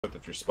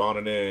If you're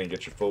spawning in,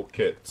 get your full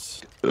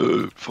kits. I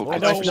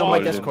don't know, my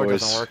Discord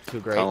doesn't work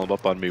too great. Call him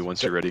up on me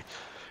once you're ready.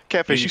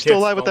 Catfish, Get you your still kits,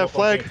 alive with call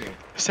that him up on flag? Canteen.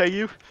 Is that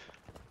you?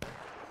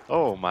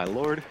 Oh my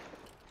lord.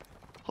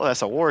 Oh,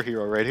 that's a war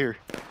hero right here.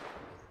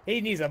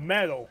 He needs a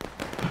medal.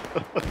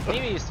 He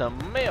needs some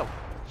milk.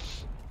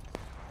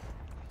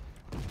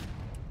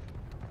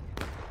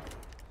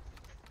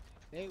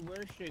 Hey,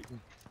 we're shooting.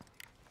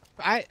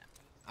 I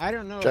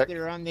don't know Check. if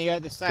they're on the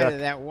other side of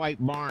that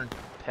white barn.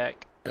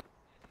 Peck.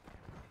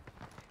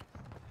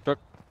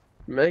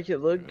 Make it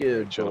look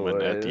good, Gentlemen,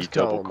 boys. at the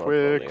Call double 'em up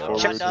quick, on the forward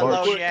outside. Check that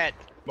march. low yet.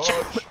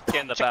 March. Get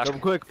in the back. Double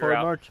quick, You're forward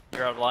out. march.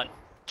 You're out of line.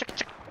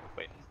 Check.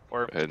 Wait.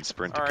 Or Go ahead and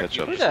sprint to Alright, catch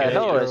you up. Who just the get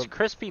hell your- is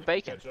Crispy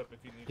Bacon? Catch up if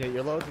you need Get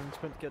your loads and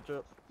sprint catch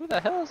up. Who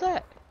the hell is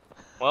that?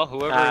 well,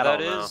 whoever I that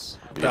don't know. is.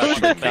 Yeah, That's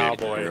sure.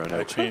 Cowboy. You're on I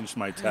it. changed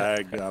my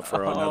tag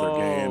for another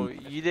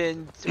game. You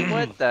didn't.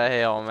 What the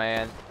hell,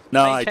 man?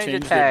 No, Why I you change your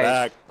changed it tag?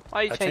 back.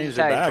 Why you I change changed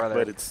your it tags, back, brother?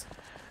 but it's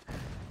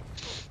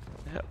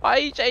Why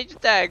you change your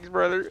tags,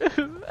 brother?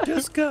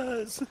 just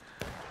 'cause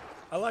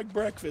I like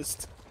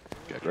breakfast.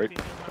 Yeah, great.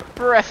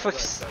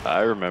 Breakfast.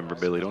 I remember,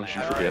 Billy. Don't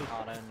you forget.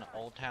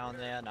 Old town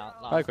there, not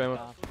Hi, Grandma.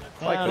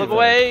 Look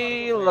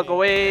away! Look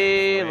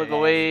away! Look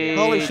away!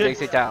 Holy shit.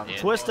 Dixie Town.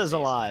 Twista's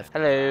alive.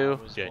 Hello.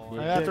 I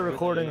got the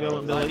recording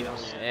going, Billy.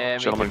 Yeah, me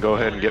Gentlemen, go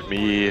ahead and get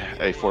me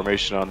a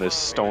formation on this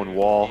stone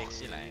wall.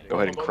 Go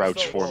ahead and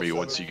crouch for me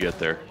once you get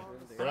there.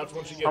 Crouch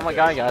once you get Oh my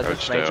there. god, guys,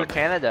 it's Crouch Major down.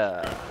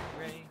 Canada.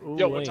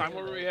 Yo, what time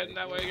were we heading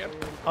that way again?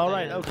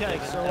 Alright, okay,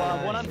 so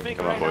what I'm thinking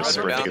Come on, right now boys, is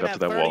sprint to we're get up to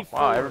that looking at wall. 34,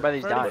 Wow,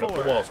 everybody's dying. Sprint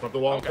up the wall. Sprint up the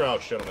wall and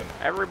crouch, gentlemen.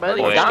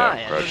 Everybody's Crouch down,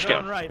 dying. crouch We're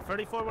down. going right.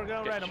 34, we're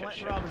going right. I'm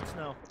letting Robbins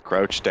know.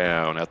 Crouch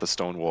down at the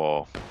stone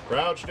wall.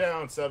 Crouch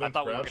down, I 7.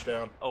 thought we were Crouch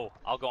down. Oh,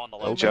 I'll go on the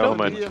Well, left.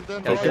 gentlemen,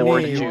 before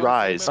you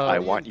rise, I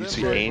want you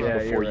to aim Yeah,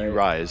 before you're you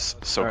right. rise.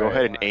 So go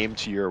ahead and aim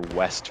to your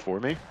west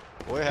for me.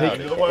 Out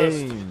to the west.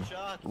 Aim.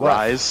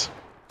 Rise.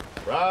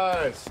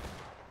 Rise.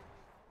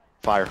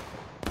 Fire.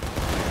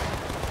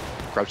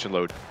 Crouch and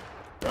load.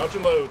 Crouch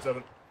and load,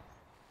 7.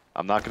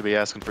 I'm not going to be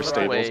asking for Look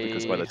stables away,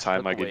 because by the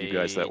time I look give you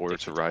guys that away, order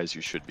to rise,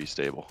 you should be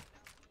stable.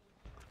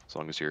 As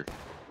long as you're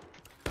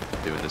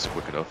doing this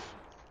quick enough.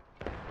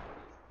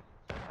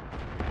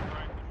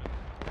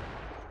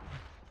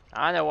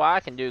 I know what I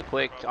can do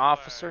quick,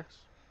 officer.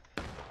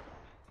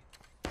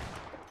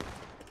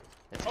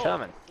 It's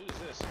coming.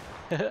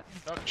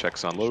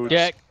 Checks on loads.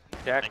 Jack.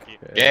 Thank you.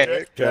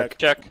 Check.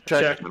 Check.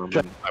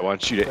 Gentlemen, I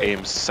want you to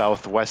aim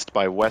southwest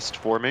by west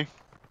for me.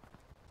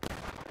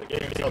 The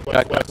game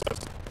southwest,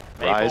 west.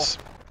 Rise.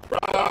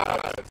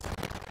 Rise.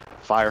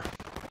 Fire.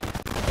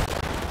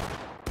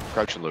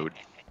 Crouch and load.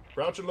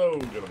 Crouch and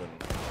load, gentlemen.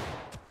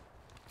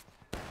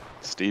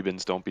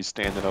 Stevens, don't be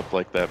standing up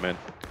like that, man.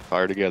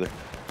 Fire together.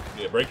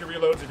 Yeah, break your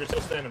reloads if you're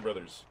still standing,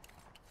 brothers.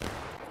 Dude,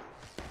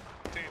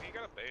 you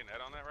got a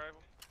bayonet on that rifle?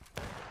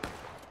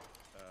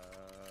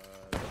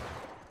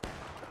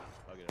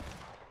 I'll get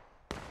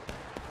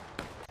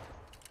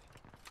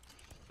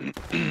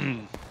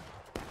it.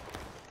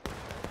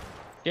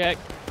 Jack.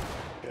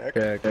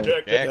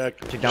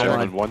 Check.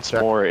 Gentlemen, once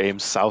more, aim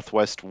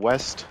southwest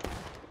west.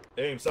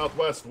 Aim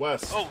southwest,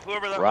 west. Oh,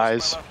 whoever that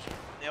Rise. was. to my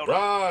left. Nailed it.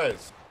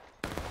 Rise.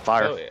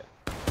 Fire.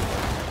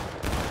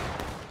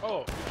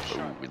 Oh,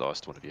 Oh, we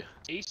lost one of you.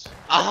 East.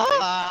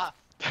 Ah!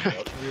 Crouch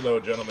and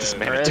reload, gentlemen. This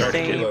man Crouch is and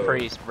Christine reload.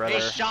 Priest, brother.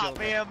 He shot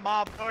me in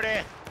my booty.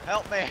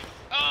 Help me.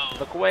 Oh.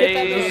 Look away,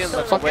 Get that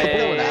look fucking away.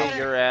 bullet out.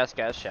 Your ass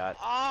got shot.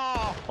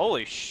 Oh!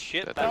 Holy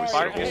shit. That That was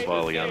fire so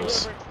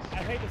volumes. I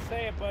hate to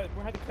say it, but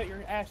we're going to cut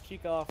your ass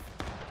cheek off.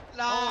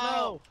 No!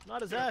 Oh no,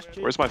 not his ass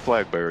cheek. Where's my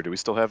flag bearer? Do we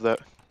still have that?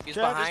 He's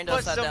behind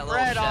us at that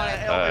little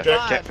shed.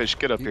 Catfish,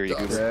 get up here, you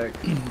goose.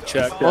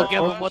 Check. We'll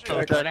give him what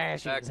those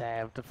Kardashians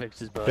have to fix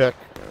his butt. Check.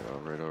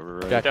 Right over,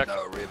 right. Check.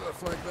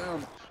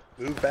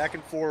 Move back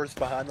and forth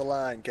behind the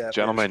line, Captain.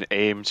 Gentlemen,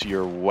 aim to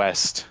your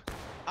west.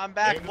 I'm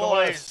back, Aim to the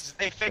boys. west.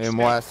 They fixed In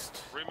me.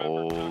 west.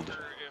 Hold.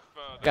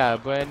 Got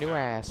a brand new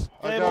ass.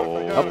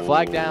 Hold. Up,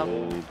 flag down.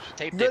 Hold.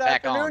 Taped it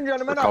back on.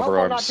 gentlemen. Recover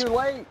arms.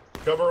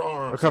 Cover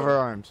arms. Recover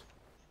arms.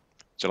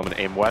 Gentlemen,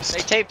 aim They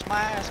west. taped my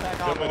ass back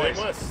on, Gentlemen, aim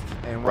boys. west.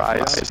 And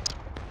Rise.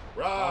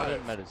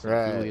 Rise.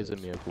 Right.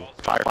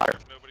 Fire. Fire.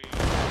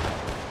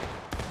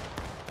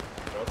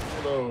 Crouch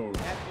and reload.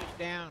 That bitch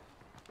down.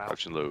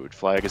 Crouch and load.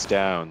 Flag is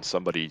down.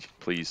 Somebody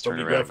please turn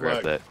Somebody around and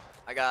grab grab flag. that.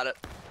 I got it.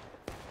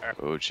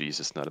 Oh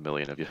Jesus, not a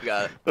million of you. You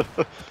got it.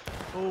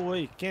 Oh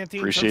wait, canteen.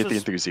 Appreciate the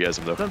since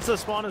enthusiasm though. the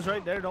spawn is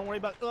right there, don't worry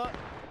about. Oh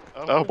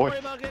Don't boy. worry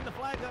about getting the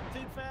flag up too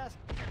fast.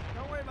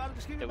 Don't worry about it.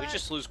 Just keep Did it we back.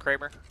 just lose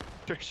Kramer?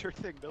 Sure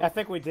thing, I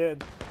think we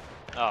did.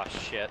 Oh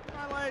shit.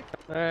 My leg.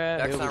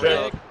 Jack's not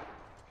Check.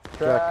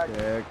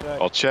 ready.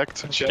 All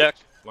checked. Check.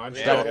 Line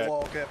Yeah.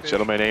 check.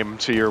 Gentlemen, aim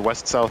to your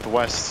west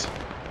southwest.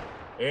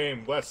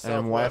 Aim west,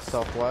 And west,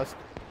 southwest. southwest.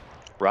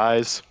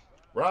 Rise.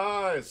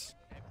 Rise.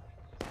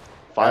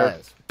 Fire.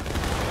 Rise.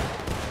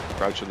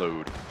 Crouch and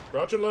load.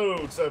 Crouch and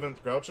load, 7.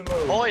 Crouch and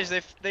load. Boys,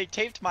 they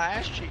taped my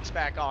ass cheeks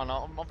back on.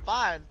 I'm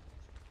fine.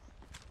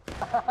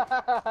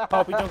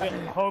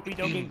 Hope you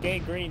don't get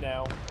gangrene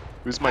now.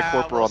 Who's my Ah,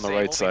 corporal we'll on the see.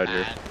 right We'll side be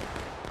here? fine.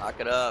 Lock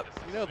it up.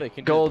 You know they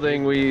can.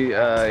 Golding,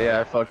 yeah,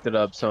 I fucked it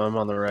up, so I'm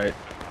on the right.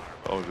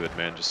 Oh, good,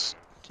 man. Just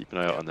keep an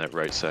eye out on that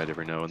right side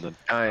every now and then.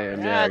 I am,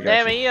 yeah. God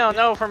damn it, you don't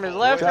know from his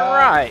left or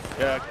right.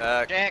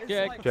 Check.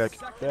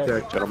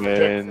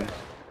 Gentlemen,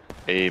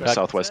 aim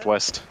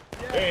southwest-west.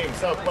 Aim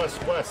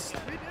southwest-west.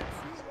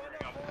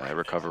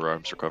 Recover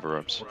arms, recover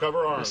arms.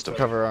 Recover arms. Missed him.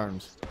 Cover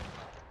arms.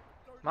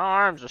 My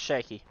arms are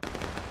shaky.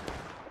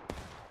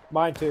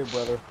 Mine too,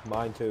 brother.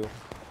 Mine too.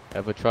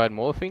 Ever tried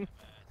morphine?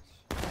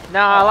 No,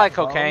 I like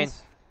cocaine.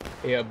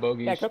 Yeah,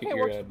 Bogey, Yeah, you should cocaine get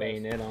works your the best.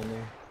 bayonet on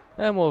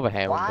there. I'm more of a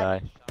heroin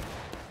guy.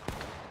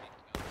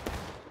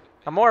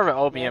 I'm more of an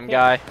opium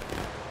guy.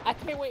 I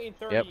can't wait in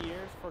 30 Yep.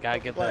 years for Gotta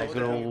get that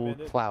good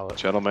old flower.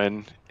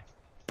 Gentlemen,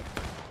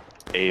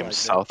 aim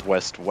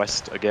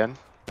southwest-west again.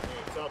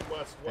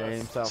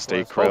 Southwest-west.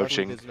 Stay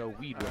crouching.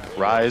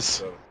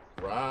 Rise.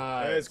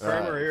 Rise. Hey, it's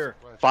Kramer here.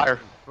 Fire.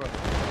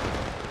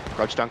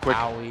 Crouch down quick.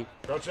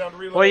 Crouch down to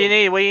reload. What do you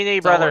need? What do you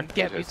need, brother?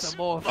 Get me some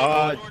more.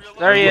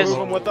 There he is. Move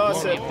him with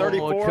us at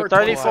 34.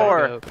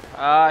 34.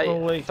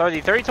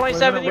 33,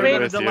 27, you We're mean?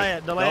 gonna delay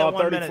it. Delay it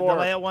 1 minute. 34.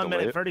 Delay it 1 Delay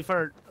minute. it.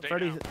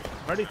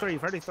 33.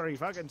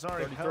 Fucking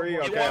sorry. 33,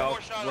 okay, I'll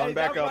run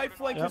back up. Right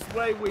flank is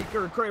way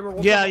weaker, Kramer.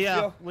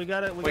 Yeah. We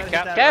got it. We got to hit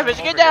that. Cabbage,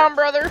 get down,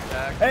 brother.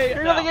 Hey,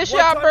 You're gonna get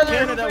shot, brother.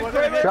 Canada, we're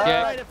gonna hit Check.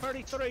 that right at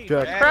 33.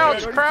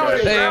 Crouch.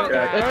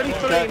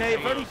 33, Nate.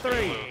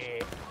 33.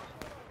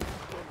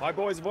 My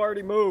boys have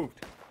already moved.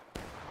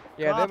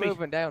 Yeah, Copy. they're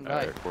moving down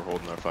right. Alright, we're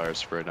holding our fires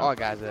for right now. All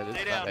guys, that is.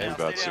 Aim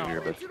about soon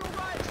here, but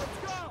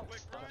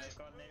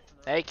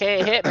They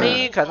can't hit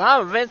me because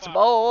I'm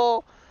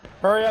invincible.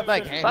 Hurry up,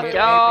 Like, Fuck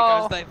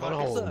y'all.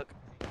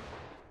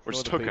 we're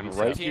just hooking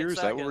right here. Is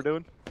that what we're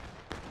doing?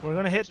 We're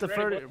gonna hit the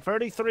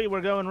 33. We're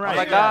going right. Oh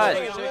my God.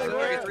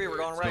 33, we're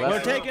going right. We're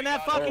taking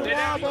that fucking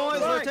wall, boys.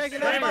 We're taking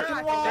that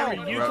fucking wall.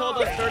 You told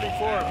us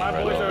 34.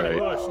 My boys already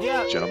Right. pushed.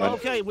 Yeah. Gentlemen.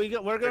 Okay, we're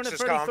going to Fix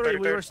this column, 33.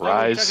 We were still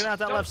Rise. checking out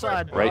that left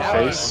side. Right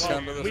face.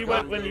 We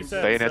went when you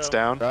said Bayonets so.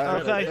 down.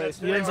 Okay.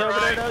 Yin's over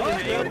there. No,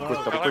 Yin's good. Double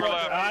quick, double quick.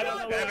 I don't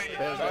know what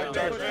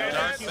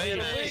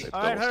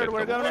All right, Heard.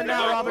 We're going in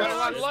now, Robert.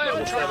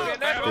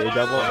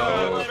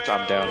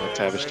 I'm down with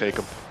Tavish. Take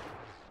him.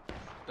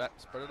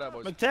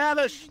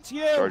 McTavish, it's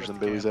you. Charge them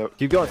babies out.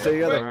 Keep going, stay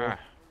together.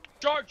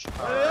 Charge them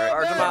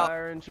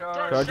out.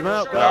 Charge them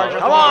out.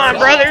 Come on,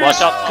 brothers.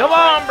 Come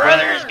on,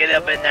 brothers. Get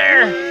up in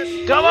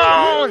there. Come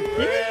on.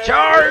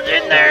 Charge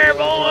in there,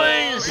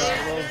 boys.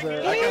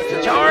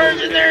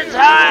 Charge in there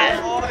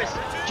tight.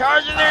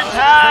 Charge in there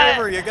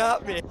tight. You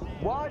got me.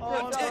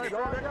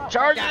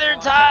 Charge in there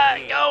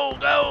tight.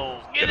 Go.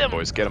 Get him.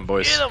 Boys, get them,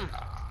 boys. Get him.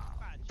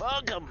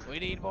 Fuck him. We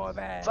need more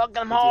bags. Fuck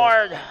him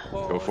hard.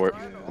 Go for it.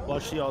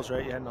 Watch y'all's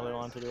right. You had another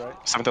one to the right.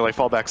 7th LA,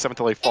 fall back. 7th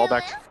LA, fall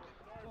back.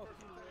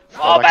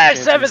 Fall back,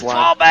 to 7th. Hampton's line.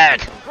 Fall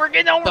back. We're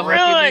getting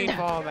overrun.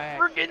 Fall back.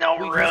 We're getting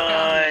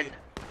overrun.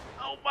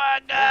 Oh my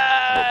Oh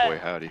God. boy,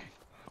 howdy.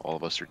 All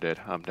of us are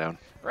dead. I'm down.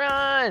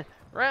 Run.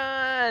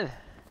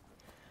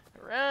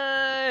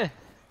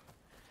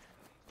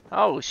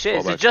 Oh shit,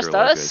 Fall is it back just to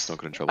your leg, us? guys. Don't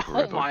get in trouble for Oh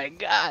right back. my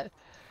God.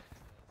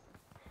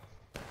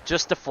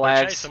 Just the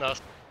flags.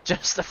 us.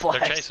 Just the flags.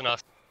 They're chasing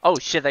us. Oh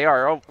shit, they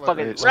are. Oh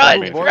fucking It's run,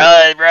 not me.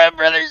 run,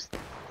 brothers.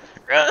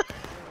 Run,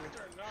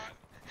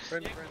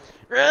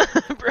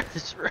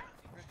 brothers, run.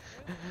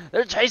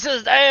 They're chasing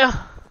us down.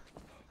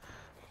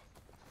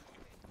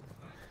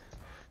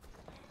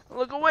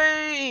 Look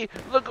away,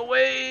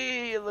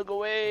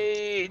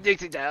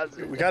 Dixie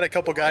Townsend. We got a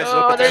couple guys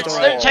Oh, up at they're the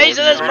stone wall.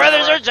 chasing us,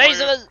 brothers. They're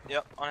chasing us.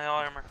 Yep, on hell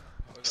armor.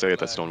 Stay at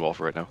that stone wall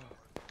for right now.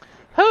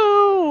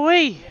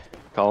 Hoo-wee.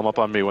 Call them up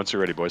on me once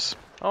you're ready, boys.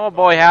 Oh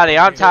boy, howdy,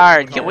 I'm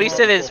tired. Can we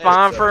sit and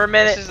spawn for a This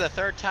minute? is the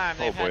third time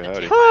they've boy, had to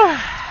howdy. take my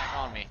ass back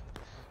on me.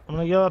 I'm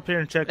gonna go up here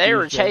and check. They these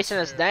were guys. chasing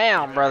us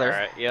down, brother.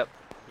 Alright, yep.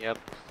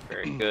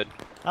 Very good.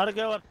 How'd it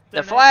go up?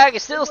 The flag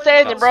is still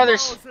standing,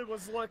 brothers.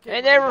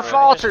 It never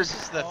falters.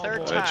 This is the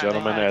third time. Alright,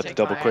 gentlemen, they've had at to the take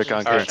double my quick on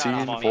ass back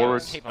canteen, on me.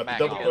 forward. Keep 'em back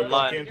Double again. quick on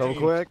Line. canteen. Double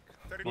quick.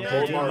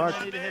 Yeah,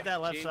 we need to hit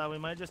that left side. We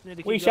might just need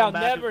to keep We going shall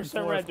back never and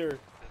forth. surrender.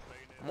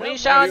 We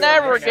shall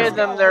never give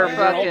them their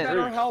fucking.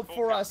 help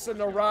for us in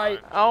the right.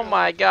 Oh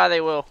my God,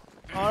 they will.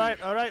 All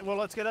right. Well,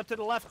 let's get up to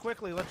the left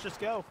quickly. Let's just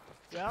go.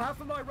 Yeah.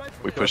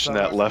 We pushing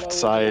that left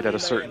side at a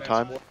certain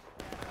time.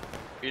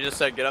 You just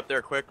said get up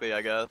there quickly,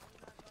 I guess.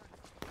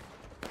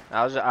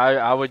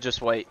 I would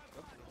just wait.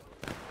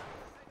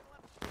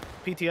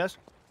 PTS.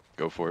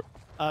 Go for it.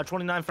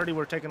 2930.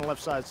 We're taking the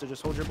left side, so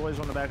just hold your boys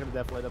on the back of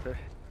the def light up here.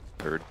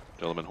 Heard.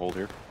 Gentlemen, hold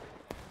here.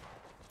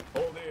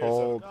 Hold here.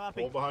 Hold.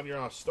 Hold behind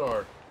your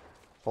star.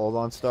 Hold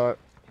on, start.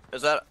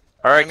 Is that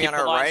Alright, enemy keep on the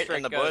our line right straight,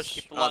 in the guys. bush?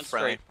 Keep the Not line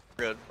friendly.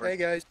 straight. Good. Hey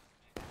guys.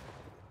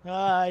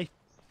 Hi.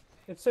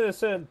 It's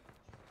citizen.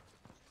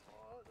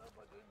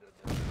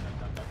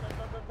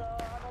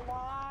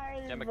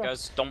 Damn it,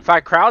 guys. Don't. If I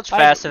crouch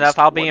fast enough,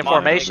 I'll be in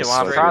formation while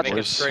I'm Sorry, crouching.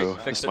 boys, so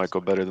this might go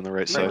better than the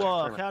right side.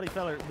 Howdy,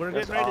 feller. We're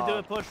getting ready to do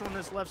a push on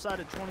this left side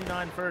at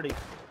 2930.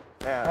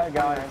 Yeah. Hey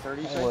guys.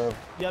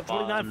 Yeah,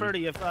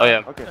 29:30. If Oh,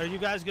 yeah. Are you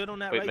guys good on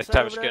that Wait, right Mr. side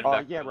Timer's over there? getting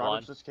back Yeah, to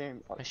Roberts one. just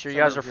came. Make sure you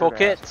guys are full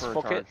kits.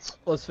 Full kits.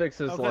 Let's fix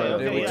this Okay, line.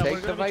 okay, yeah, Take we're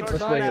the gonna be right charging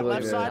side. on that Let's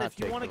left make it side. like If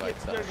you want to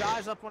that. get your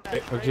guys up on that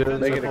Make straight, it that's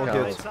make the it a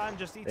right kids. side,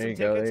 just eat There some you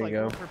go, tickets, there like you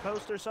go. one per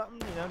post or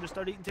something. You know, just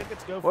start eating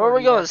tickets. Go for Where are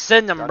we it. gonna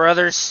send them,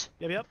 brothers?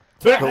 Yep.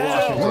 Where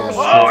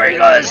are we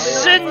gonna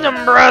send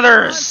them,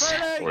 brothers?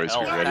 Boys,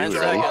 we ready? We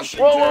 10 ready? seconds.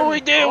 What will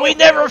we do? We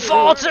never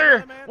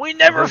falter. We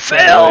never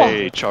fail.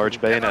 Hey, charge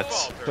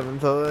bayonets. We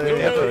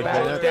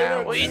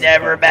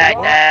never back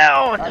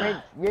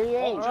down.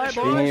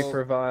 B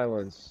for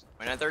violence.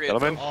 29:30.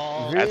 Gentlemen,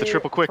 add the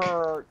triple quick.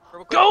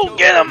 Go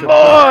get them,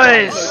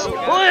 boys.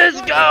 Let's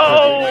go.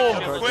 I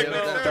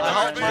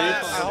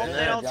hope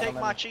they don't take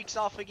my cheeks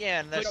off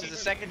again. This is the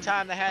second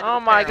time they had to Oh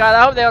my repair God!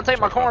 I hope they don't take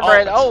my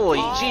cornbread. Holy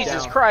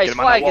Jesus Christ! Get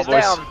 'em on that Flag is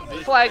wall, down.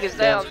 Flag is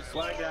down.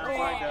 Flag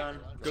down.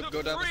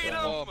 Go down the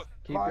stone wall.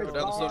 Keep it Go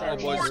down the stone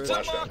wall, boys.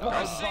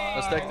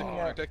 Let's take the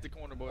corner. Take the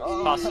corner, boys.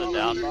 Toss it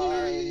down.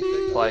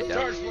 Flag down.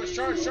 Charge, boys.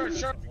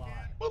 Charge.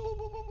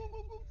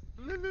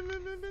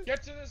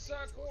 Get to this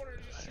corner.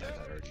 Just That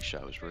already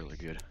shot was really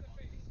good.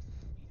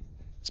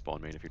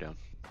 Spawn main if you're down.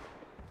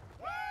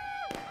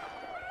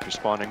 If you're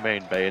spawning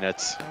main,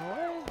 bayonets.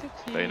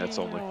 Bayonets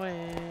only.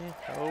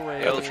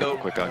 Yeah, let's go.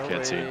 Quick on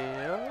canteen.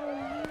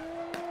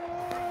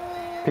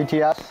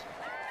 PTS.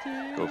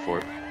 Go for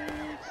it.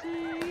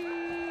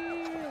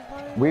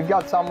 We've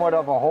got somewhat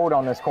of a hold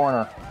on this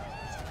corner.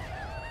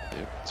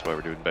 Yep, that's why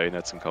we're doing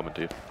bayonets and coming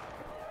to you.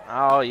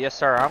 Oh yes,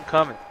 sir. I'm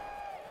coming.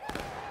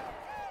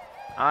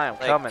 I am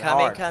coming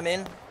hard. Come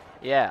in.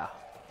 Yeah,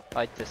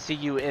 like the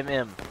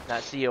C-U-M-M,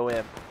 not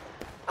C-O-M.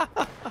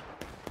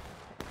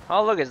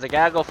 Oh look, it's the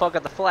gaggle fuck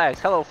at the flags.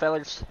 Hello,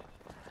 fellas.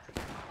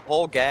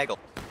 Whole gaggle.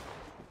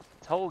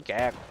 It's whole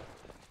gaggle.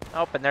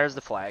 Oh, and there's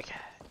the flag.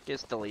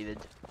 Gets deleted.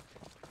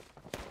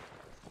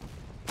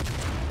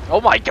 Oh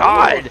my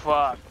God!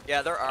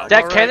 Yeah, there are.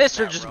 That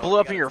canister just blew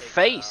up in your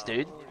face,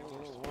 dude.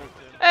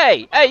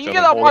 Hey, you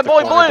get off my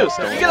boy Blue!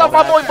 You get off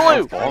my boy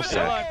Blue! Ball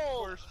sack.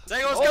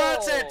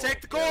 Wisconsin,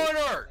 take the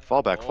corner.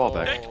 Fall back. Coming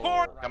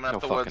No up the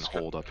fucking woods.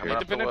 hold up here.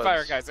 Independent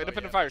fire, guys.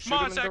 Independent fire. Shoot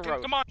him in the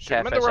road. Shoot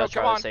him in the Catfish, I road. Come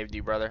tried on. to save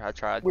you, brother. I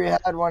tried. We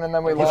had one and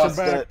then we Push lost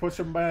him back. it. Push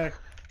him back.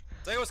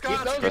 Say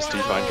Wisconsin. Rusty,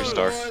 find your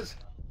star.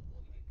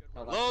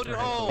 Load and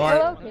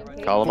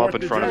hold. Call them up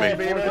in front of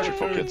me. Get your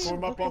full kits.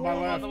 Form up on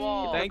my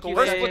left. Thank you.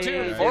 First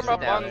platoon, form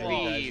up on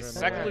the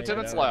second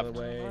lieutenant's left.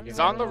 He's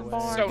on the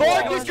stone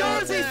Take wall.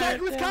 Wisconsin.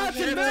 Take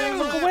Wisconsin.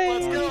 Look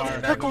away!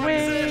 Look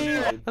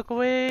away! Look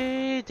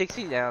away!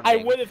 Dixie down. I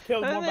would have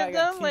killed one, but I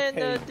got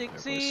Linda, T-paid.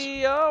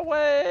 Dixie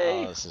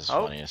away! Oh, this is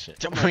funny as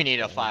shit. We need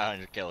a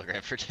 500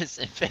 kilogram for this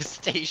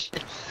infestation.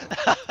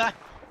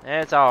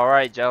 It's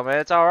alright, gentlemen.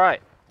 It's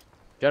alright.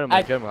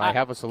 Gentlemen, I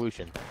have a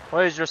solution.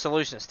 What is your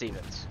solution,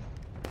 Stevens?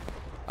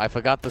 I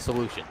forgot the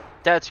solution.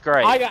 That's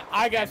great. I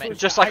got solution.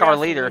 Just like I got our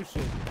leader.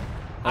 solution.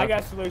 I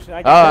got solution.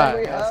 I Alright.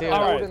 We had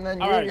All hold right. and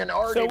then All right. Union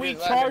already So we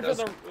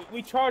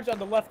decided charge on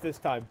the left this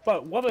time.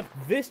 But what if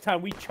this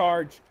time we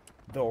charge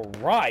the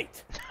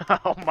right?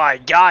 Oh my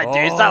God,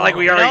 dude! It's not like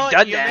we already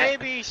done you that.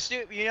 may be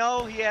you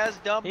know, he has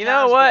dumb You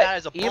know times, but what? that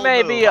is a You bold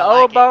may move. be I an like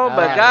old it. bone,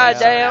 but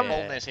goddamn,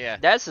 Boldness, yeah.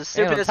 that's the And on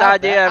stupidest top of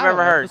idea that, I've I don't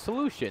ever know heard. The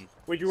solution.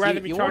 Would you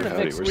rather be you charged? wanna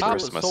Howdy, fix we're top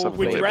supposed to of mess soul up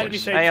Would you the rather be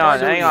labels. saying Hang on,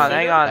 charge hang on, the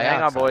hang center? on,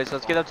 hang on, boys.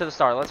 Let's get up to the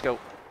start. Let's go.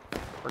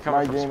 We're coming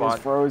My from game spawn. is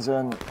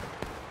frozen.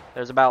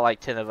 There's about like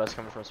 10 of us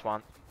coming from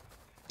spawn.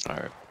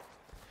 Alright.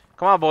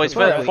 Come on, boys.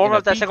 Probably Form gonna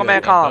up that beat single you man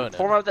and column. burn it.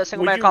 Form up that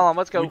single Would man you- column.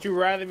 Let's go. Would you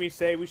rather me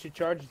say we should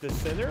charge the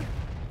center?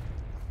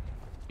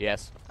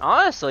 Yes.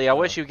 Honestly, I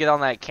wish you'd get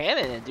on that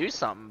cannon and do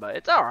something, but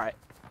it's alright.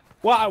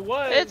 Well, I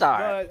was. It's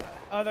alright.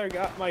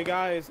 But my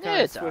guys kind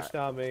of It's switched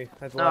on me.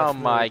 At the Oh last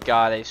my minute.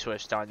 God, they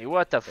switched on you.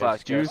 What the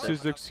fuck,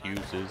 Joseph?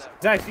 Excuses.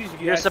 Zach,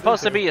 You're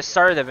supposed to be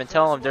assertive and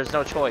tell them there's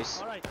no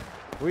choice.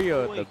 We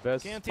are the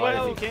best. Can't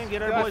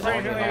get our boys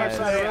right here on the left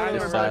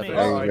side.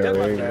 There you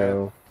There you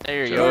go.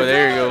 There you go,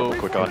 there you go.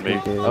 Quick on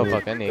me. Oh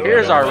fuck, I need.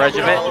 Here's our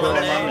regiment.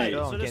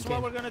 So this is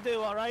what we're gonna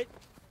do, all right?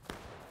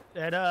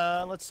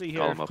 And let's see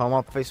Call here. them up. Come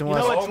up facing You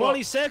west. know what?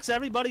 26.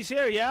 Everybody's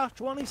here, yeah.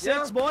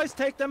 26, boys.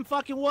 Take them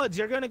fucking woods.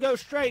 You're gonna go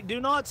straight.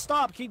 Do not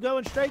stop. Keep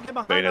going straight. Get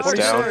behind. Bayonets our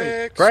down.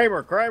 side.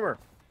 Kramer.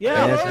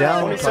 Yeah. Bayonets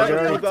down.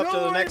 27, move up to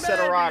the next set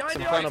of rocks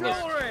in front of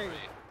us.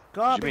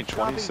 You mean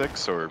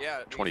 26 or Yeah,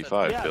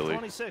 25, Yeah, Billy?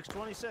 26.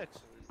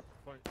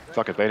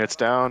 Fuck it, bayonets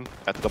down.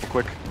 At the double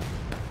quick.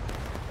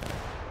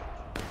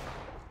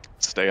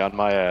 Stay on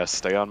my ass.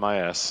 Stay on my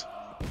ass.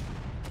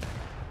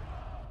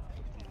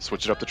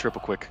 Switch it up to triple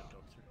quick.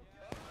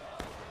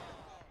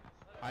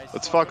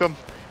 Let's fuck them.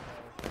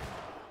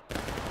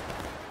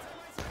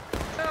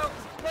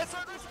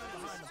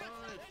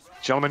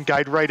 Gentlemen,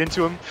 guide right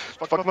into him.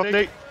 Fuck him up,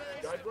 Nate.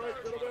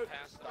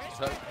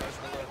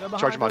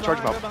 Charge him out, charge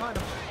him out. I'm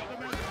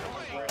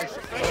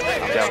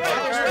down.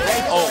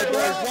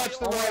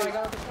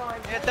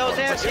 Hit those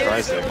hands.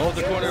 Surprise there. Hold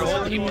the corner.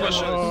 Hold. Keep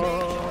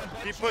pushing.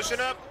 Keep pushing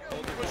up.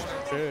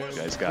 You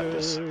guys got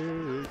this.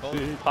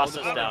 Toss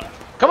us down.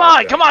 Come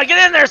on,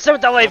 get in there,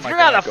 Simta Leaf. You're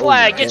not a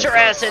flag. Get your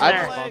ass in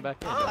there. Fall back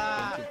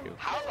in.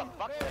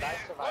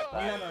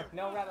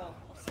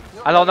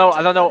 I don't know.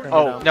 I don't know.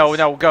 Oh, no,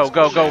 no. Go,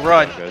 go, go.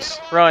 Run.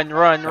 Run,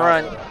 run,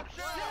 run.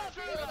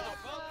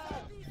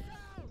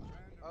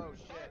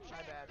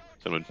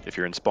 Gentlemen, if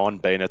you're in spawn,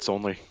 bayonets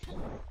only.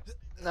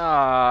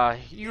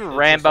 You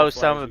Rambo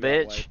son of a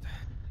bitch.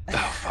 Oh,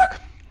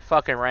 fuck.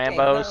 Fucking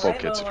Rambos. Full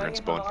kits if you're in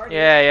spawn.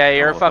 Yeah,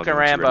 you're a I'll fucking know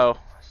when you're Rambo.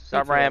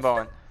 Stop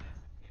Ramboing.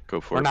 Go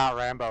for We're it. not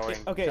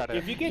Ramboing. Okay,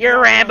 if you get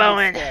You're knocked down,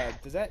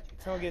 Ramboing. does that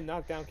someone get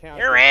knocked down count?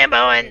 You're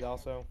Ramboing.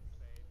 Also,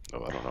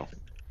 Oh, I don't know.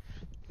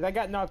 'cause I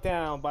got knocked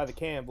down by the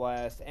cannon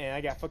blast, and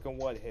I got fucking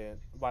what hit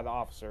by the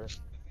officer.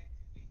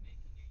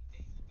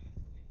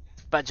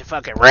 Bunch of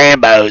fucking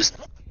Rambos.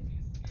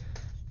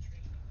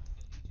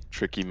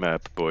 Tricky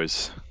map,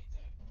 boys.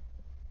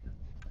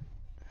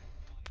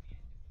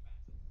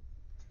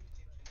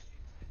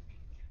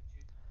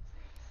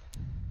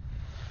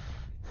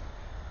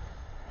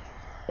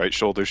 Right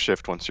shoulder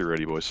shift once you're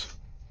ready, boys.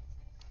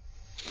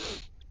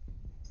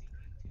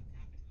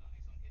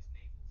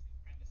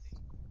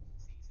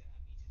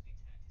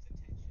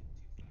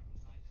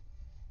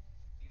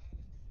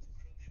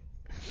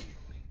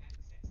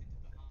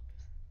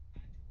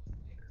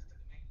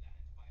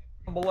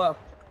 Below.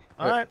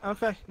 All right,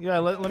 okay. Yeah,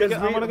 let me get,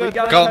 I'm gonna we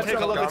go gotta take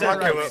a look at the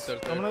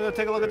right. I'm gonna go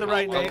take a look at the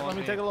right, Nate. Let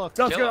me take a look.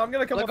 Sounds good. I'm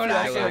gonna come up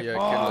to you.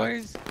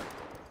 Boys.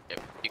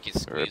 You can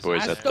squeeze. Alright,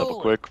 boys, that's double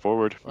quick,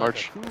 forward,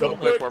 march. Double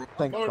quick.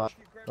 Thanks, Pop.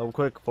 Double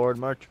quick, forward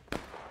march.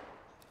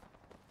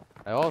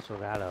 I also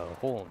got a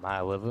hole in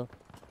my liver.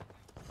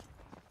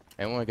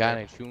 Anyone got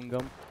any chewing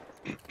gum?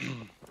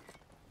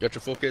 Got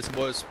your full case,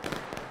 boys.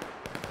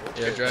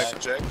 Yeah,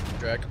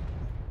 drag.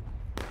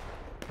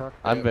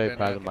 I'm very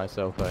proud of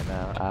myself right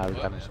now.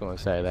 I'm just going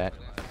to say that.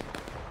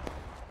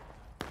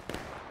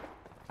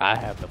 I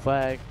have the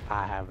flag.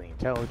 I have the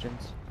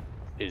intelligence.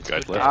 It's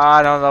Guys left.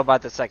 I don't know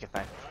about the second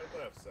thing.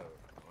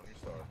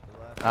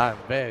 I'm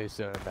very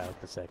certain about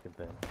the second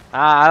thing.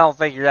 I don't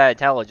think you're that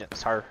intelligent,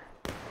 sir.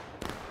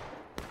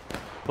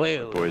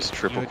 Clearly, Boys,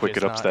 triple you're quick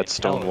it just up to not that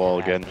stone wall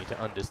intelligent again. enough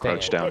to understand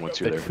Crouch down once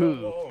you're the there.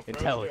 true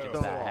intelligence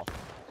I have.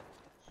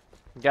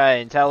 You got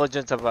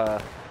intelligence of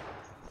a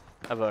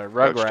Crouch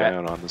rugrat.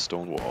 down on the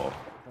stone wall.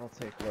 I'll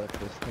take left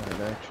this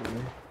time,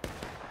 actually.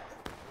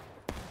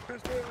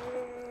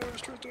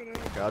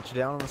 Got you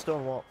down on the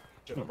stone wall.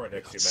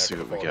 Let's see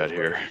what we got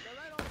here.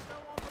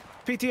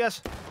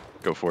 PTS.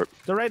 Go for it.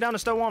 They're right down the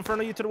stone wall in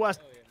front of you to the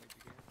west.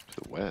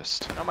 To the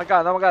west. Oh my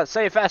god,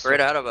 say it faster. Right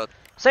out of us.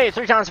 Say it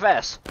 3 times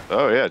fast.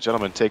 Oh yeah,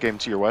 gentlemen, take aim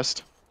to your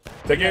west.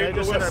 Take Yeah, aim they to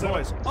just the hit our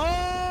west. boys.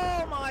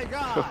 Oh my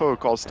god. Oh,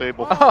 call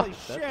stable. Holy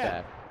That's shit.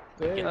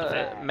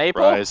 bad.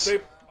 Maple? Rise.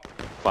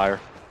 Fire.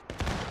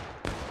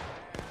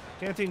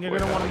 Canteen, you're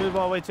gonna want to move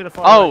all the way to the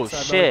far Oh right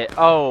side, shit.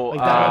 Oh, Like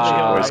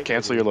that. Boys, Right.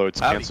 cancel your loads.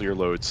 Cancel your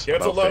loads.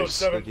 Cancel About load, face.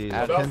 7.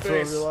 About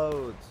face.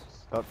 reloads.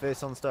 About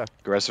face on the star.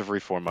 Aggressive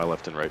reform my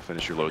left and right.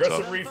 Finish your loads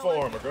Aggressive off.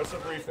 reform.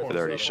 Aggressive reform. They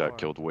already shot,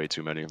 killed way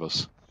too many of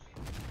us.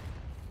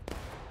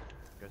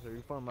 Aggressive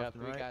reform Got left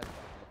and 3 right. guys.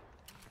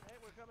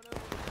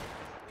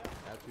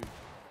 Got 2.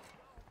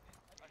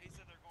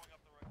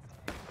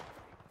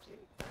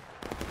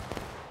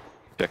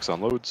 Checks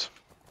on loads.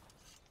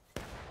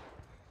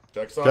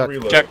 Checks on Check.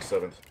 reload. Check.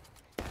 7th.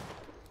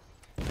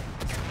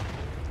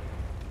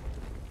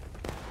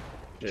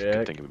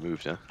 Good thing we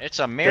moved, huh? It's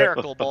a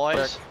miracle,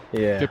 boys.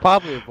 Yeah. Should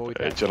probably avoid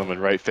Alright, that. gentlemen,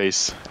 right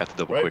face at the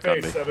double Right quick on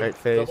me. face, 7th. Right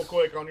face. Double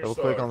quick on your Double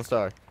star. quick on the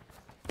star.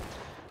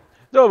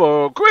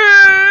 Double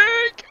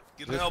quick!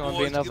 Is this gonna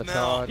be another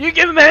charge? You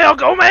give him hell,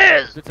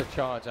 Gomez! If it's a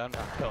charge, I'm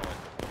not going.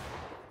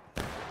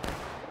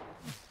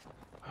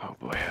 Oh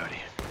boy, howdy.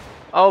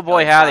 Oh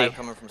boy, howdy.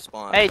 Coming from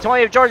spawn. Hey,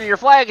 20 of Georgia, your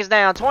flag is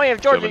down. 20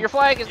 of Georgia, your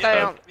flag is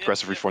down.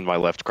 Aggressive reform to my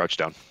left, crouch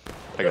down.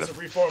 I gotta Aggressive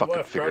reform fucking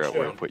left, figure crouch out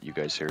where to down. put you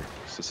guys here.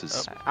 This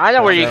is... I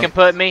know where you can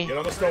put me. Get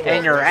on the stone wall.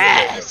 In your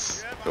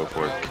ass. Go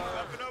for it.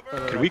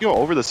 Can we go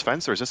over this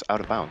fence or is this out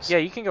of bounds? Yeah,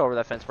 you can go over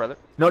that fence, brother.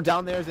 No,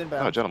 down there is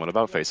inbound. Oh, gentlemen,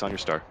 about face on your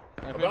star.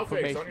 About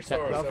face on your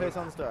star. About 7th. face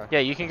on the star. Yeah,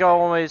 you can go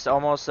almost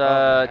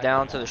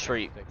down to the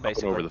street, Up and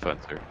basically. over the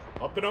fence here.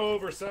 Up and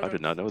over, 7th. I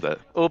did not know that.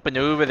 Up and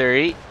over there,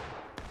 eat.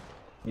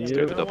 Let's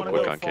You're go to gonna double wanna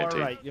quick go on far canteen.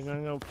 right. You're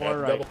gonna go Yeah, far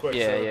right. double quick,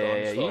 Yeah, 7th on yeah, your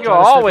yeah. You star. can go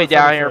all the way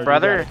down here, You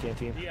brother. got it,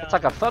 Canteen. It's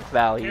like a fuck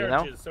valley, you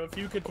know? So if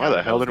you could Why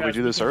the hell didn't we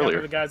do this earlier?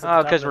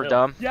 Oh, because we're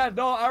dumb. Yeah,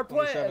 no, our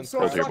plan. So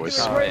Hold here, boys.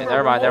 Oh, yeah,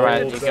 never mind, never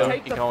mind. You Hold can down.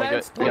 only go.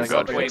 You can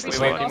God, go. wait, What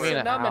wait, do you mean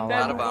and how?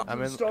 then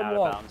I'm in stone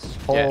wall.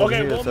 Yeah.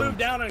 Okay, we'll move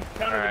down and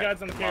counter the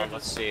guys on the carriage.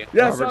 Let's see.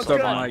 Yeah, sounds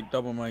good.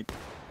 Double mic.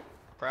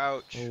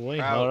 Crouch. Oh, wait,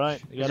 Crouch. all right.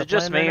 You Is got it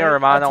just a plan me, there, or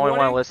am I the That's only one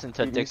to 20. listen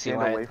to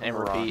Dixieland and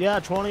repeat? Yeah,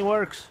 20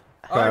 works.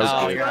 Alright, No,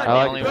 sounds you're good.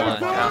 not the only one.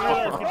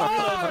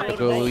 I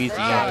go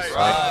Louisiana.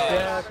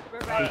 Yeah.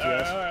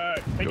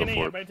 Alright. Take Go a knee, for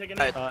it. everybody take a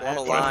knee. Alright, on the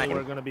Actually, line.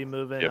 we're gonna be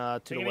moving Yep. to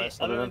Take the a knee.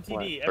 west. Other than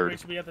TD, everybody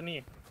should be at the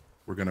knee.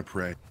 We're gonna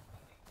pray.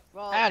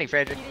 Howdy,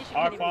 Frederick.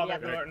 Our Father,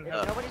 who art in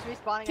heaven. Nobody's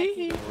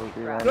responding.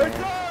 Good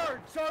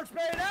charge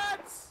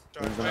bayonets!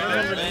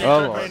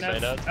 Oh,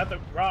 Bayonets. At the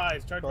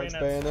rise, charge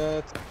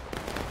bayonets.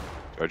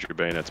 Charge your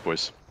bayonets,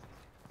 boys.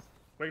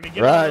 We're gonna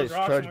get Rise, on those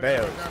rocks charge and we're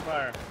gonna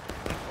bayos.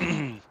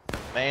 return fire.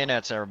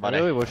 Bayonets, I everybody.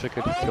 really wish I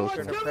could kill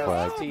some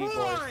flag.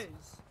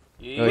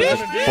 Yeah.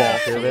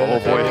 Oh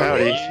boy,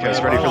 howdy. You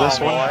guys ready for this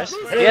one?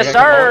 Yes,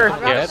 sir.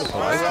 Yes.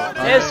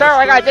 Yes, sir.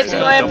 I got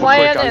Dixieland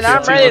planned, and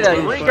I'm ready to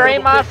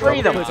regain my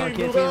freedom.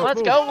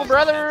 Let's go,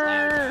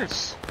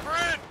 brothers.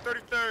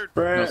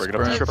 Bring up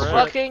the triple.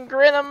 Fucking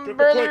grin 'em,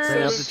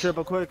 brothers.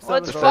 Triple quick.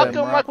 Let's fuck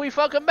 'em like we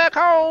fuck 'em back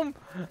home.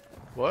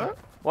 What?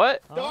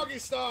 What? Doggy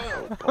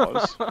style.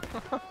 Pause.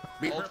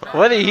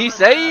 What did he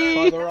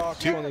say? Two.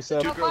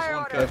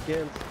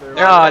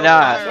 No,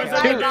 nah.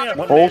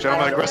 Hold.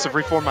 Gentlemen, aggressive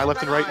reform, my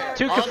left and right.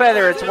 Two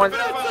Confederates, one. They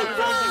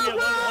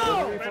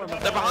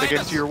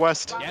get to your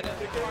west.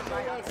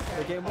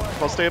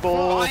 Well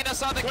stable. Behind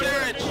us on the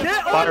carriage.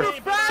 Fire.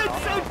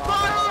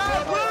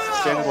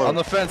 Standing low. On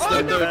the fence,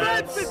 dude.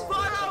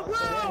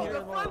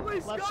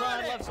 Left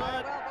side, left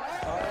side.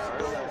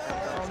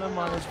 Oh, never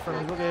mind, it's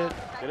friends. Look at it.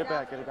 Get it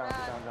back, get it down.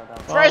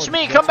 Fresh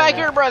meat, come back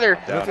here, brother.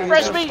 Down.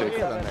 Fresh meat.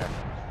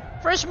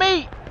 Fresh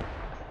meat.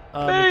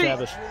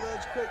 McTavish.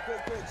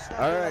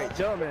 Alright,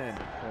 gentlemen.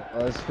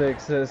 Let's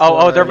fix this.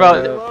 Oh,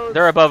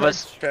 they're above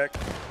us. Check.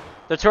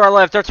 They're to our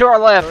left. They're to our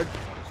left.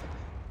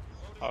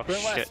 Oh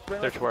shit,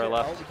 they're to our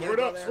left. Squared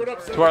up.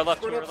 To our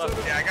left, to our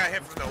left. Yeah, I got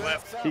hit from the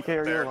left. TK,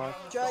 are you alive?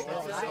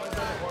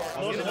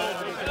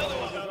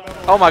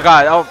 Oh my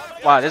god. Oh,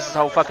 wow, this is the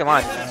whole fucking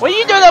line. What are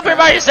you doing up here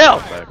by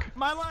yourself? Back.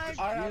 My leg.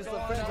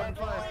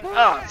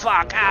 Oh,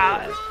 fuck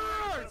out.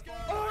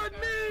 On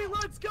me,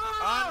 let's go.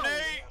 On me.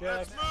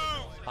 Let's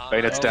move.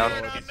 Bayonets down.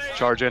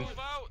 Charge in.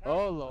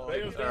 Oh, Lord.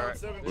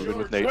 Moving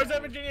with Nate.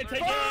 Virginia,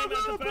 take aim at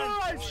the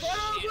fence.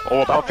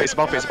 Oh, about face.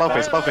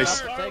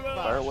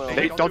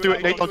 Nate, don't do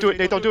it. Nate, don't do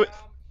it.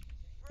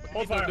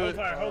 Hold fire.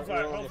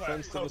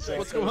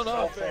 What's going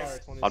on?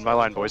 On my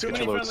line, boys. Get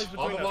your loads.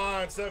 On the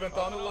line, 7th.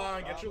 On the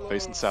line. Get your load.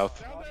 Facing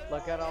south.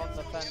 Look out on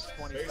the fence,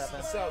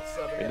 27.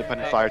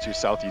 Independent fire to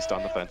southeast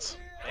on the fence.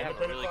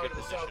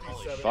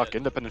 Fuck,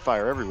 independent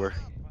fire everywhere.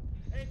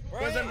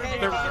 Brace.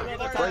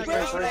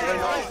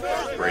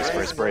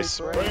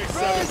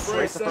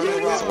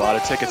 There's a lot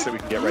of tickets that we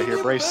can get right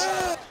here. Brace.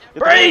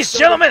 Brace,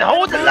 gentlemen,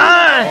 hold the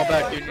line. Fall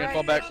back, Union.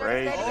 Fall back.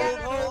 Brace.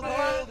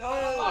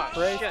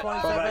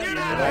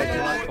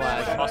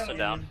 Busted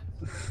down.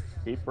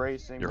 Keep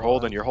bracing. You're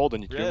holding. You're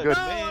doing good.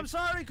 No, I'm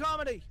sorry,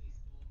 comedy.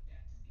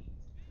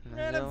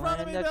 Man in front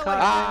of me, Billy.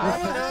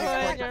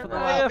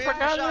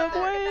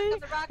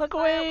 Look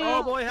away.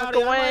 Oh boy, howdy.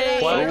 Look away.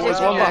 Oh, there's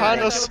one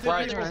behind us.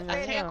 What's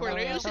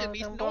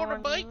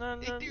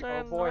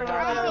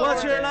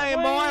your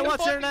name, boy?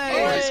 What's your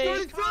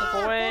name? Look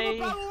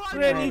away.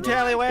 Grin, you Get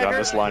on tallywhacker.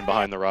 this line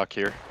behind the rock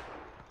here.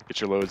 Get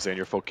your loads and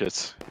your full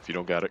kits if you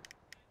don't got it.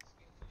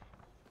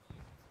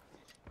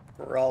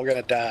 We're all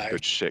gonna die.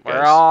 Good shit, guys.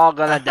 We're all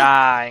gonna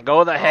die.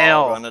 Go to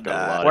hell. Got a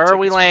lot of Where are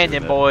we tickets to do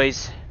landing, that.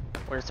 boys?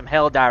 We're some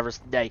hell divers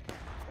today.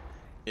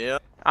 Yeah.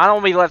 I don't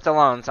want to be left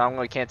alone, so I'm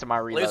going to cancel my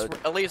reload.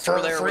 At least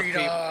we're there with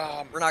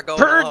people. We're not going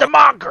For alone.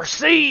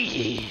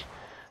 democracy!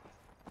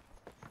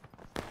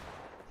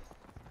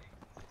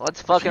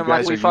 Let's fuck If you him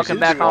like guys we are fucking using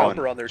back home.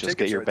 on their Just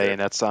get tickets your right there.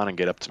 bayonets on and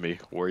get up to me.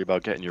 Worry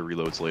about getting your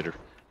reloads later.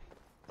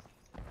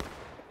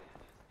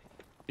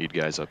 Need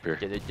guys up here.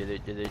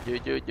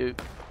 Do.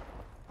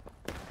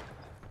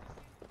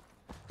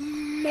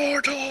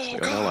 Mortal Stay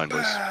on that line,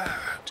 boys.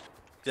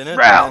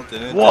 Round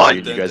one.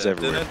 You guys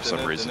everywhere for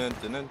some reason.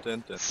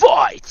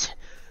 Fight!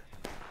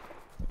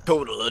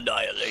 Total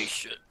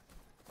annihilation.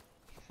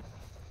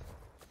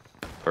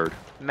 Bird.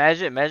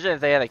 Imagine if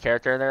they had a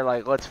character in there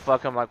like, let's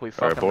fuck him like we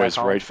fuck Alright, him boys,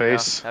 back home. right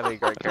face. Yeah, that'd be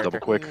a great Double character.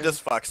 quick.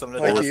 Just fuck some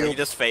Like you.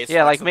 just face. Yeah,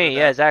 fuck like some me. to Yeah,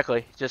 death.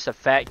 exactly. Just a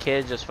fat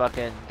kid just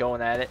fucking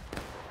going at it.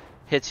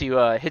 Hits you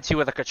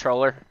with a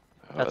controller.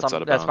 That's out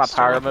of my bounds.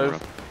 power Don't wrap move.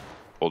 around.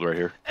 Hold right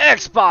here.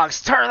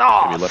 Xbox, turn Give me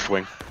off! left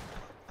wing.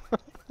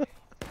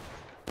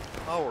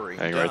 Hurry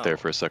Hang right there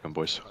for a second,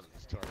 boys.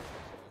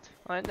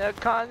 Like the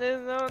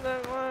continent on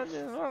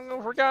the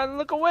forgotten.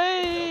 Look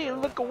away!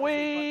 Look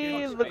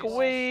away! Look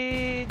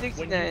away!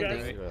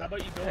 Dixieland. How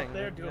about you go up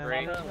there, do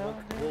a pop-out,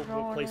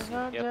 we'll place you.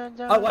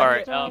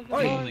 Alright,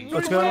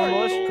 What's going on,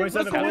 boys?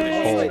 27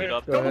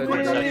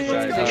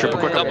 Triple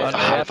quick.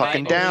 I'm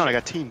fucking down. I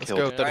got team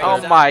killed.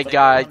 Oh my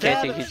god,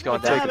 can't think he's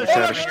going down.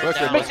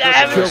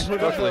 McDavish!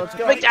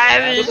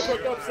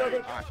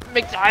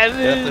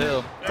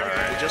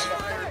 McDavish!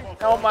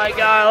 Oh my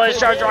god, let's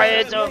charge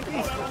right into him.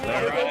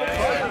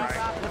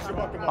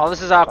 Oh,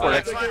 this is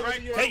awkward.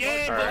 Take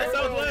aim to the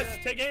southwest.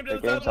 Take aim to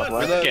the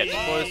southwest. Get. Take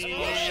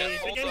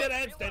aim to the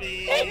head,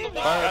 steady.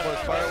 Fire, boys.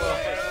 Fire well.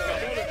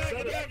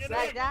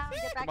 Back down,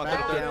 get back Come on,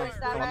 down. get down.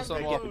 Come on the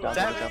stone wall.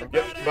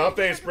 Yep. Mount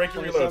base. Break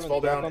your reloads.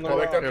 Fall down. Fall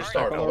back down to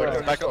start. Fall back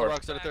down to Back on the start.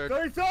 rocks to the third.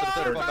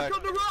 33rd, Fall back.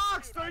 on the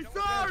rocks,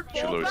 33rd.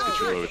 Get your loads. Get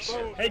your loads.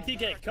 Hey,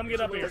 TK, come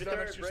get up here.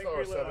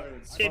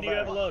 Kid, do you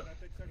have a load?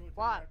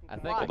 What?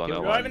 Hold on that Do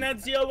I have an line.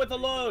 NCO with a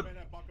load?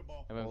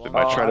 They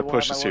might try to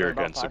push us here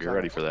again, so get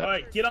ready for that.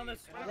 Alright, get on this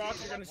rock.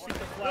 You're gonna shoot the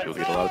flag. You'll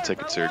get a lot of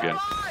tickets here again.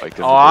 Like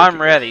Oh,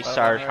 I'm ready,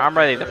 sir. I'm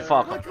ready to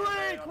fuck him.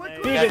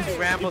 Stevens,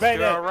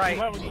 you're alright.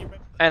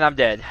 And I'm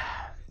dead.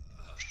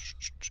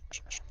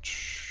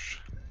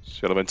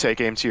 Gentlemen, take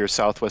aim to your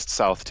southwest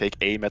south. Take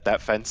aim at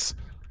that fence.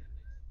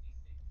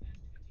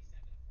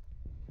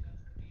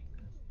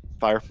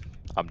 Fire.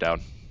 I'm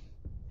down.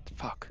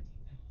 Fuck.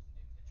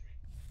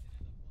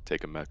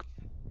 Take him back.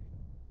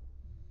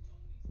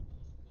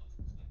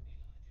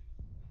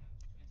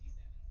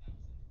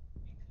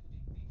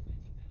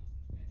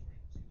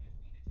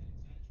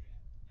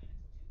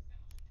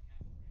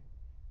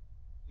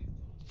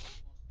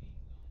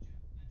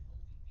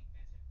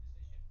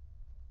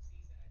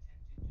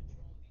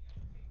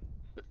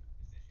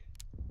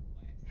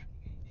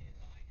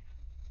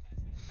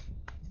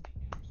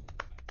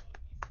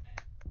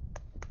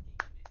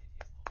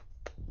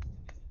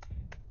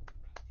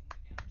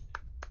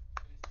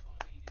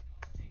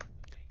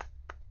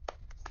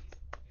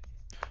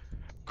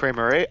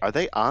 Kramer, are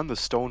they on the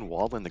stone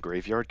wall in the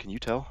graveyard? Can you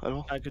tell at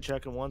all? I could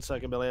check in 1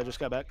 second, Billy. I just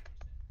got back.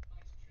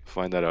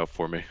 Find that out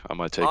for me. I'm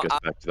gonna take us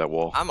back to that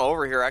wall. I'm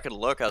over here. I could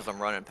look as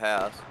I'm running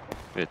past.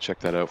 Yeah, check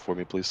that out for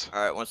me, please. All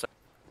right, 1 second.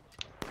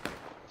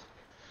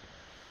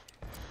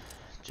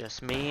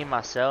 Just me,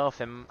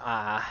 myself, and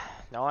I.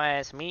 Don't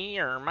ask me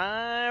or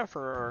mine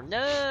for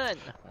none.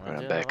 Right,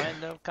 I'm back.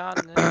 Look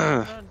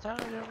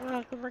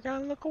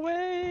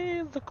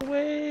away, look away, look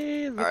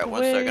away. Alright,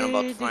 1 second, I'm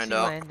about to find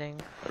out.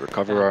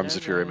 Recover arms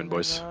if you're aiming,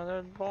 boys.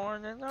 Look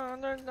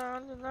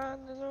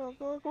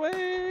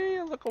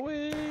away, look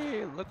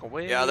away, look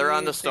away. Yeah, they're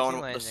on the stone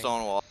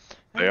wall.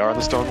 They are on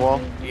the stone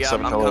wall? Yeah,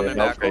 I'm coming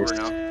back over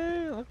now.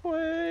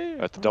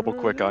 At the double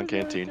quick on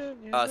canteen.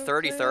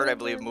 33rd, I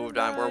believe, moved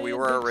on. Where we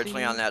were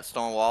originally on that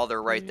stone wall, they're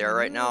right there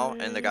right now,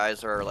 and the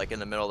guys are like in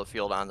the middle of the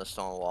field on the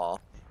stone wall.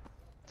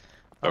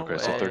 Okay,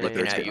 so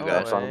 33rd's getting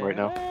guys on them right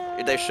now?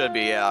 They should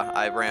be, yeah.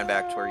 I ran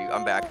back to where you...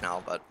 I'm back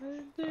now, but...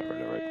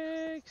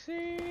 Alright.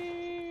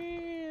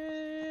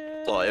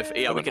 So,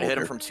 yeah, we can hit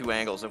him from 2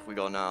 angles if we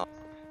go now.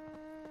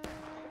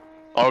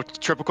 Oh,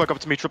 triple quick up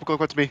to me, triple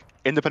quick up to me.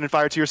 Independent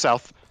fire to your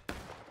south.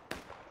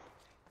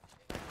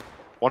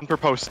 1 per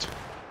post.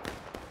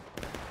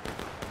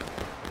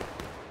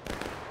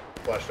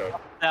 Flash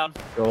out. Down.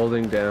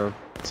 Holding down.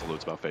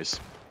 Salutes about face.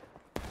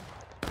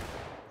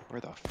 Where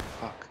the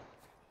fuck?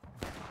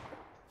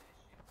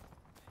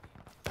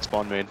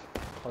 Spawn main.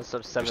 What's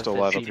up, You're still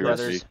alive up 750 here,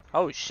 brothers? SG.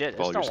 Oh shit, this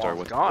Follow your stone star.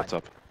 wall's gone. What's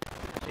up?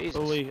 Jesus.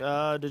 Billy,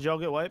 did y'all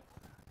get wiped?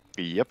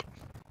 Yep.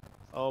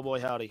 Oh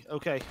boy, howdy.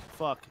 Okay,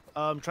 fuck.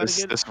 Try to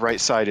get... This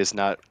right side is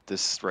not...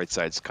 This right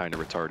side's kind of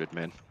retarded,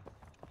 man.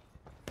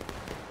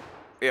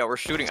 Yeah, we're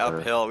shooting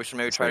uphill. We should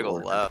maybe try to go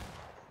left.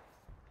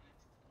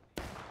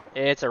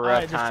 It's a rough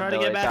Alright, just time, try to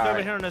Billy. get back It's over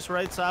alright. here on this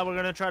right side. We're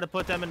gonna try to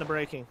put them into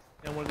breaking.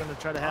 And we're gonna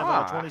try to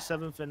have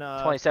 27th and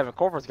 27.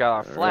 Corporal's got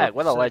our flag.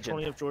 What a legend.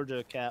 20th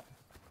Georgia cap.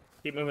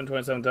 Keep moving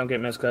 27. Don't get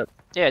mixed up.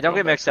 Yeah, don't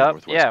get mixed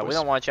up. Yeah, we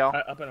don't want y'all.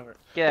 Up and over.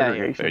 Get out of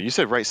here. Hey, you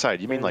said right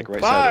side. You mean like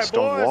right side of the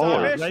stone wall?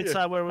 Or? Right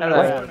side where we're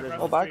No, at.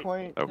 Oh, back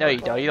point. No, you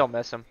don't. You don't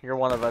miss him. You're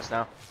one of us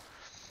now.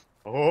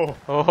 Oh.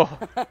 Oh.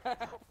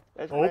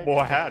 Oh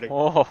boy, howdy.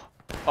 Oh.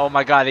 Oh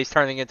my God, he's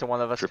turning into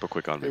one of us. Triple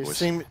quick on me, boys.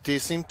 They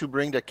seem to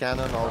bring the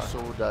cannon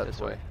also that This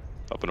way.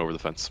 Up and over the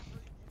fence.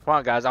 Come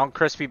on, guys. On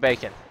Crispy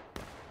Bacon.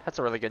 That's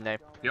a really good name.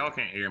 Y'all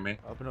can't hear me.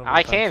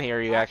 I can hear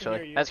you,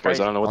 actually. That's Boys,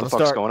 crazy. I don't know what the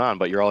fuck's going on,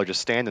 but you're all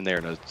just standing there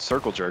in a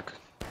circle jerk.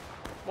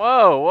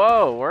 Whoa,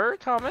 whoa, we're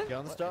coming. Get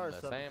on the stars.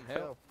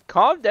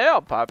 Calm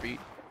down, Poppy.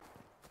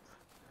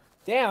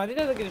 Damn, I didn't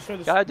know they could show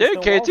the God damn,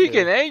 stone KT wall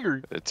getting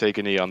angry. Take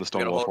a knee on the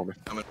stone wall for me.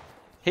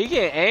 He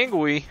getting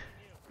angry.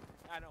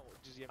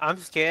 I'm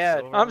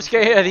scared. I'm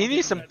scared. He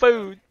needs some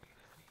food.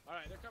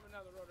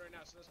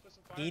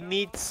 He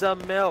needs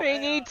some milk. He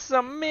needs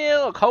some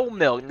milk. Whole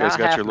milk, You not guys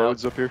got half your milk.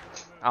 loads up here?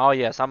 Oh,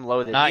 yes, I'm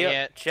loaded. Not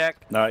yet. Check.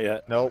 Not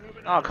yet. Nope.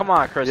 Oh, come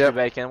on, Crispy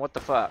Bacon. What the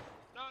fuck?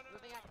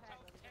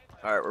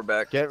 Alright, we're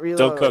back. Get reloaded.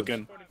 Still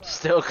cooking.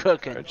 Still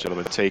cooking. Alright,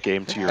 gentlemen, take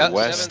aim to your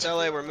west. 7th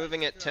LA, we're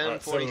moving at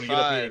Alright, so when you get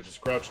up here, 10:45.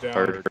 just crouch down.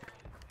 Fire.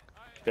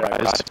 Or...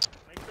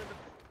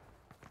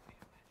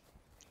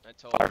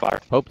 Fire, fire.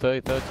 Hope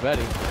that's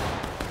ready.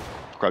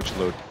 Crouch and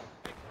load.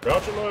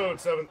 Crouch and load,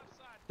 7.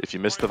 If you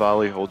miss the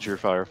volley, hold your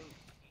fire.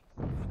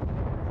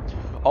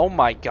 Oh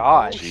my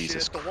God.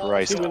 Jesus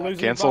Christ.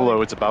 Cancel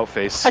loads, about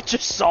face. I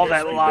just saw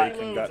that live.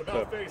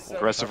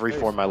 Aggressive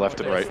reform my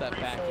left and right.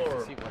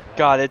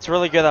 God, it's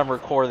really good I'm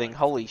recording.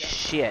 Holy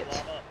shit.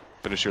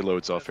 Finish your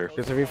loads off here.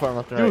 Get the reform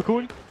left and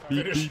right.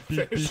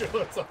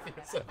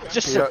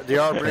 Just, They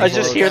are I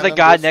just hear the bringing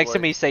guy this next to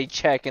way. me say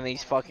check and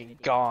he's fucking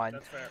gone.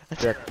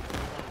 Check.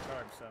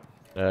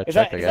 Is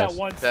Check, that, I is that guess.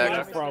 one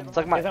scene from? It's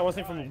like my- Is that one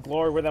scene from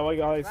Glory where that one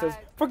guy says,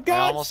 "For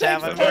God's almost sake,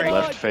 have it for already.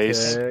 God's Left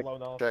face. Check.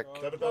 Check.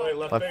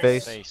 Left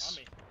face.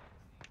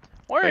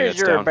 Where Hey, is that's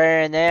your down.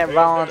 bayonet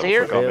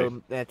volunteer?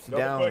 Go. That's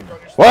down.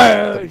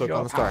 Where's Look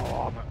on the start.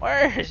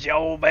 Where's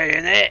your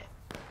bayonet?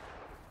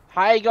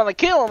 How you gonna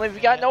kill him if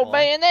you got no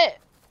bayonet?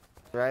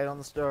 Right on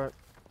the start.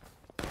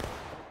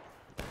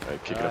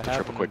 Alright, kick it up to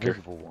triple quick here.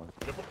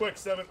 Triple quick,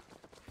 7.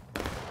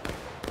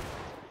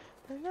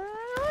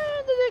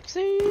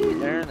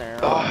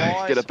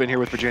 Get up in here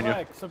with Virginia.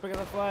 Flag. So pick up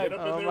the flag. Get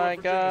up in Oh there my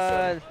with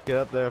Virginia, God. Get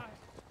up there.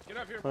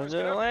 Was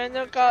it land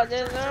of God?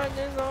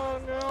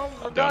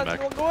 Look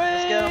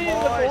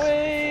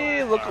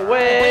away! Look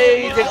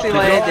away! Dixie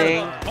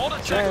landing.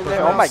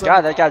 Oh my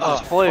God, that guy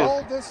just flew. Boom!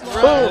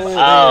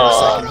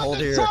 Oh! Hold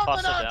here.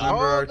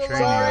 Remember our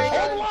training.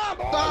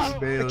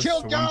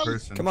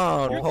 Come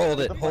on, hold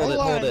it.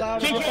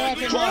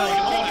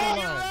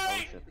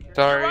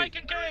 Sorry.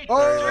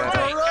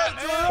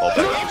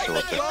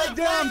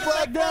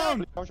 Flag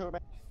down.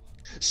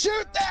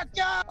 Shoot that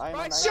guy!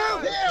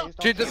 Shoot him!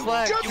 Shoot the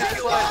flag! Shoot that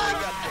flag!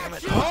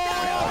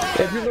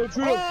 If you're no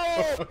drill.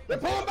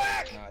 Pull him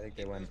back! No, I think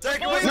they win. Take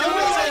him on the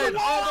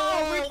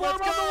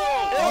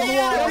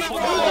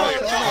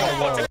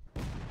wall!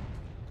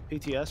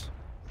 PTS.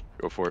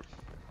 Go for it.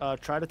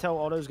 Try to tell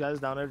all those guys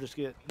down there just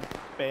get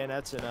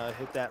bayonets and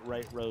hit that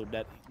right road,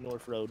 that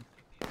north road.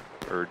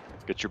 Or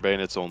get your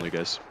bayonets only,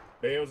 guys.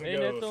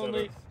 Bayonets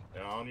only.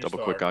 Double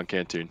quick on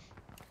canteen.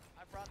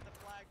 I brought the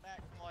flag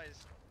back, boys.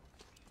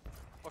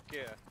 Fuck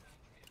yeah.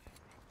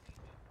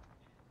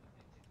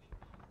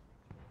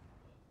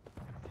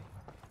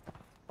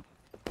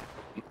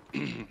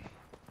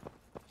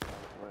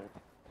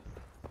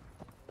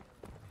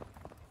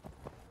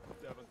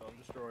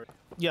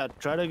 Yeah,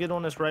 try to get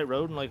on this right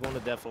road and like on the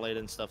defilade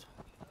and stuff.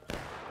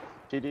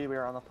 TD, we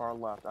are on the far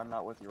left. I'm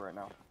not with you right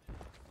now.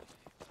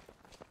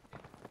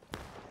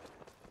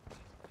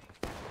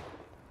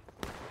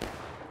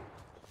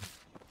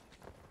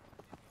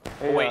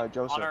 Hey,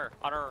 Joseph.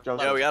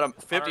 Joseph. Yeah, we got him.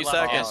 50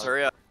 seconds.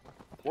 Hurry up.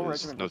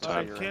 No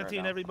time.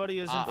 Canteen, everybody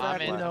is in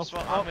fact, you know.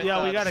 Oh,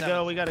 yeah, we gotta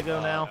go. We gotta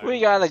go now. We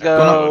gotta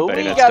go.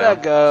 We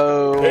gotta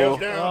go.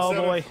 Oh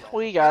boy.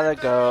 We gotta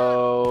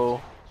go.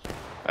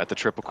 At the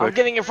triple I'm quick.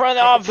 getting in front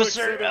of the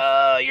officer.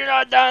 You're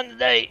not done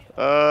today.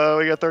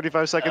 We got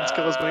 35 seconds.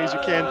 Kill as many as you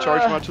can.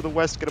 Charge them out to the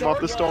west. Get them off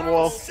the stone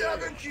wall.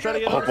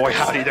 Oh boy,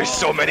 howdy, there's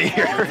so many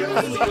here.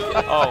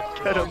 Oh,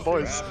 get them,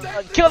 boys.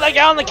 Kill that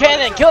guy on the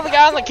cannon. Kill the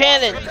guy on the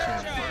cannon.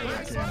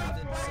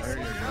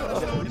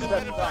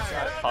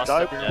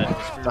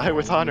 Die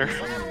with honor.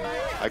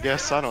 I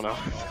guess, I don't know.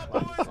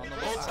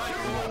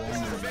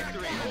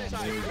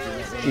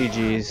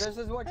 GG's.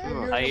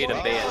 I ate a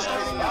band.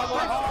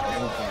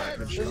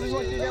 This is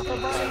what you get for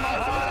burning my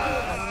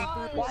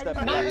home!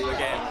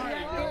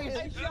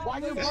 Why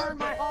you burn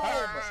my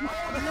home?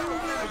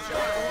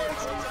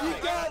 You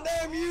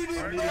goddamn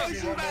union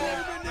racist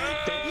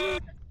man!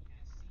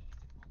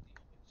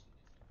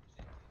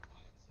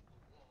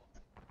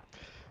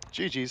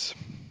 GG's.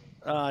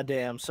 Ah,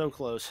 damn, so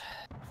close.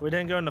 If we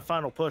didn't go in the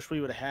final push,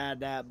 we would have had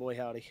that, boy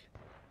howdy.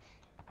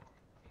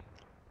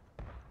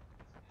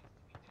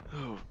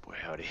 Oh boy,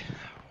 howdy.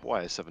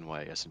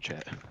 YS7YS in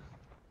chat.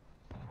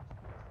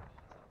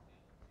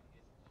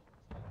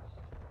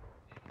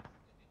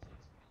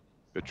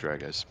 Good try,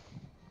 guys.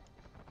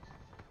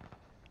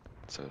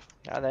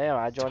 God damn,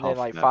 I joined in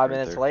like map 5 right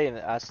minutes there. late and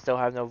I still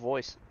have no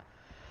voice.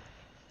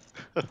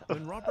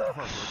 When Robert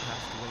Harper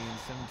passed away in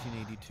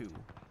 1782,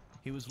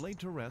 he was laid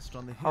to rest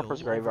on the hill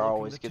Harper's graveyard overlooking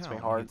always the gets me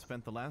town hard. he'd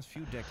spent the last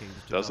few decades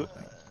Does it?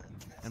 developing.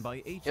 And by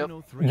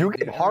 1803, You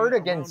get hard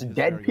against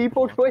dead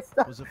people,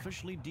 Twista? was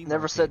officially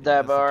Never said demarcated that,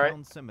 as the but alright.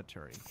 town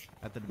cemetery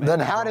at the Then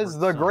death of how does Robert's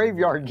the son,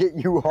 graveyard get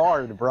you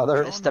hard,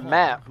 brother? It's the John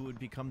map. Hall, who would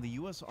become the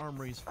U.S.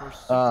 Armory's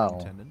first Oh.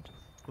 superintendent,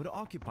 would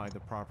occupy the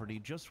property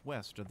just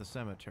west of the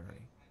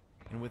cemetery.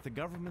 And with the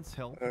government's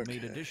help,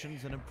 made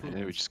additions and improvements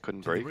Yeah, we just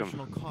couldn't to break the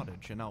original them.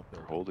 cottage and They're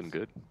outbuildings. holding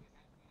good.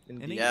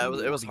 Yeah,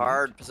 it was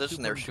hard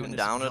position. They were shooting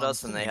down at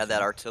us, and they had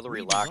that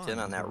artillery locked in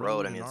on that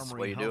road. I mean, it's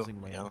what you do.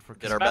 You know,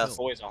 did our best.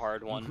 Always a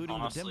hard one, Including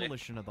the honestly.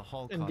 demolition of the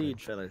Hall Indeed,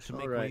 cottage fellas. to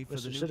make All way right, for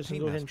the Mr. new Citizen,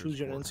 go ahead and choose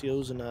your Paymasters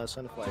NCOs and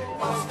send a flag.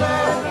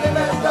 Stand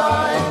and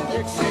die,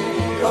 Dixie,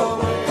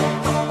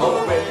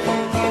 away,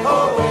 away.